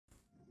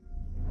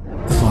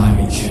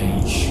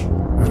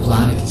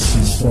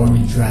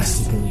transforming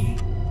drastically.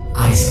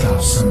 Ice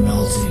caps are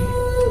melting.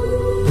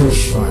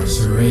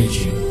 Bushfires are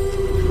raging.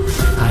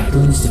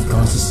 Typhoons that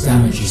causes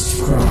damages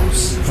to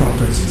crops,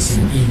 properties,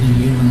 and even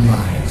human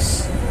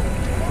lives.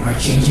 Our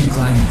changing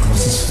climate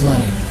causes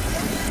flooding.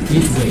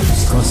 Heat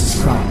waves causes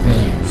crop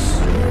failures.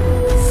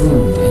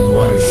 Food and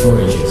water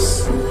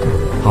shortages.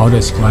 How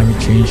does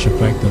climate change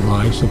affect the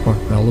lives of our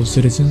fellow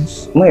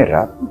citizens?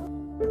 Mahirap.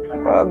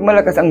 Pag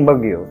malakas ang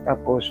bagyo,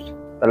 tapos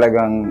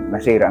talagang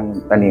nasira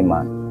ang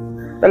taniman,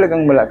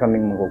 talagang wala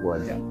kaming makukuha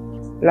dyan.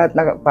 Lahat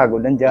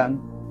nakapagod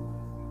nandyan.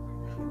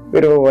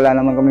 Pero wala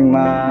naman kaming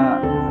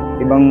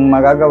ibang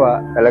magagawa.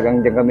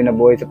 Talagang dyan kami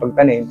nabuhay sa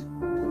pagtanim.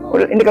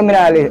 Hindi kami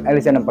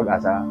naalisan ng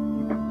pag-asa.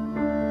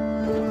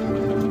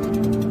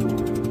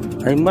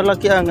 Ay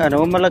malaki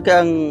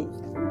ang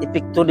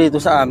epekto dito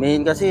sa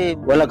amin kasi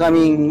wala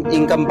kaming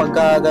income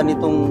pagka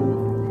ganitong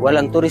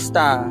walang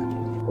turista.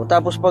 O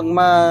tapos pag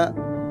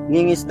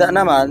mangingisda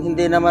naman,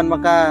 hindi naman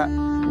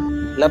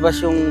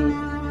makalabas yung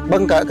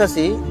bangka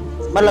kasi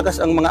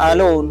malakas ang mga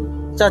alon.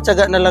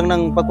 Tsatsaga na lang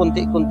ng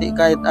pakunti-kunti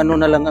kahit ano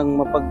na lang ang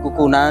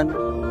mapagkukunan.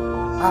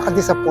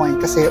 Nakaka-disappoint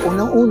kasi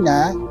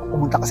unang-una,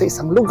 pumunta ka sa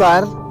isang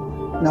lugar,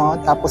 no?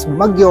 Tapos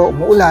bumagyo,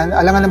 umuulan,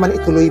 alangan naman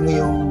ituloy mo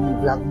yung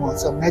vlog mo.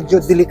 So medyo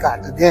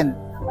delikado din.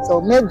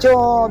 So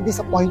medyo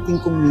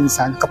disappointing kung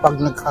minsan kapag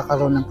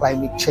nagkakaroon ng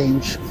climate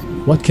change.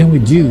 What can we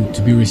do to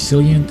be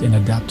resilient and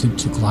adaptive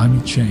to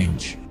climate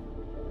change?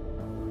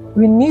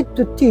 We need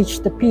to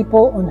teach the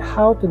people on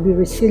how to be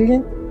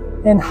resilient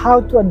and how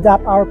to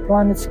adapt our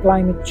planet's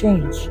climate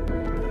change.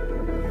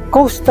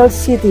 Coastal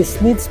cities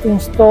needs to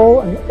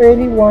install an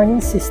early warning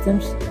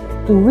systems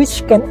to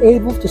which can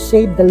able to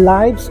save the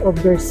lives of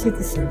their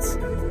citizens.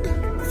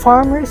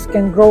 Farmers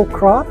can grow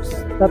crops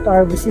that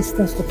are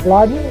resistant to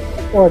flooding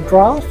or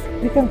drought.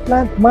 We can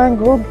plant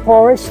mangrove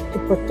forests to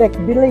protect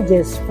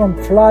villages from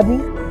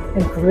flooding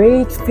and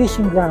create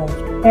fishing grounds.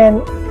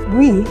 And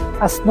we,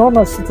 as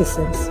normal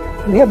citizens,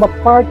 we have a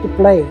part to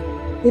play.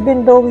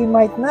 Even though we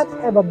might not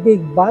have a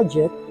big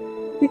budget,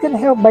 we can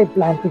help by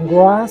planting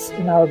grass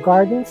in our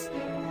gardens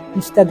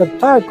instead of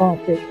tar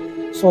concrete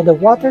so the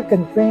water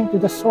can drain to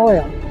the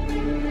soil.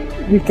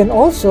 We can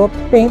also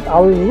paint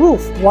our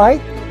roof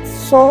white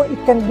so it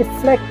can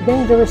deflect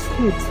dangerous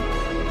heat.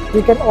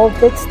 We can all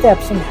take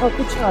steps and help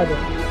each other.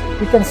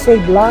 We can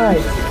save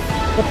lives,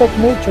 protect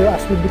nature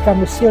as we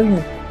become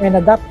resilient and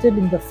adaptive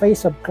in the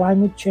face of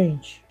climate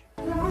change.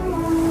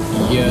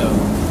 Yo,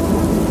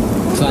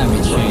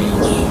 climate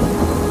change.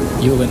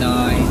 You and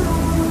I,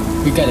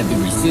 we gotta be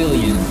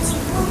resilient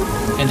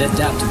and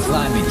adapt to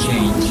climate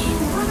change.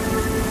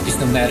 Because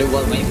no matter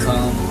what may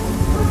come,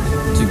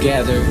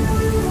 together,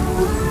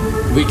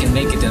 we can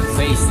make it and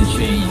face the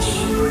change.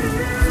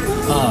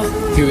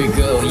 Here we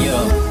go,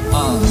 yo.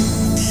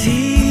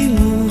 See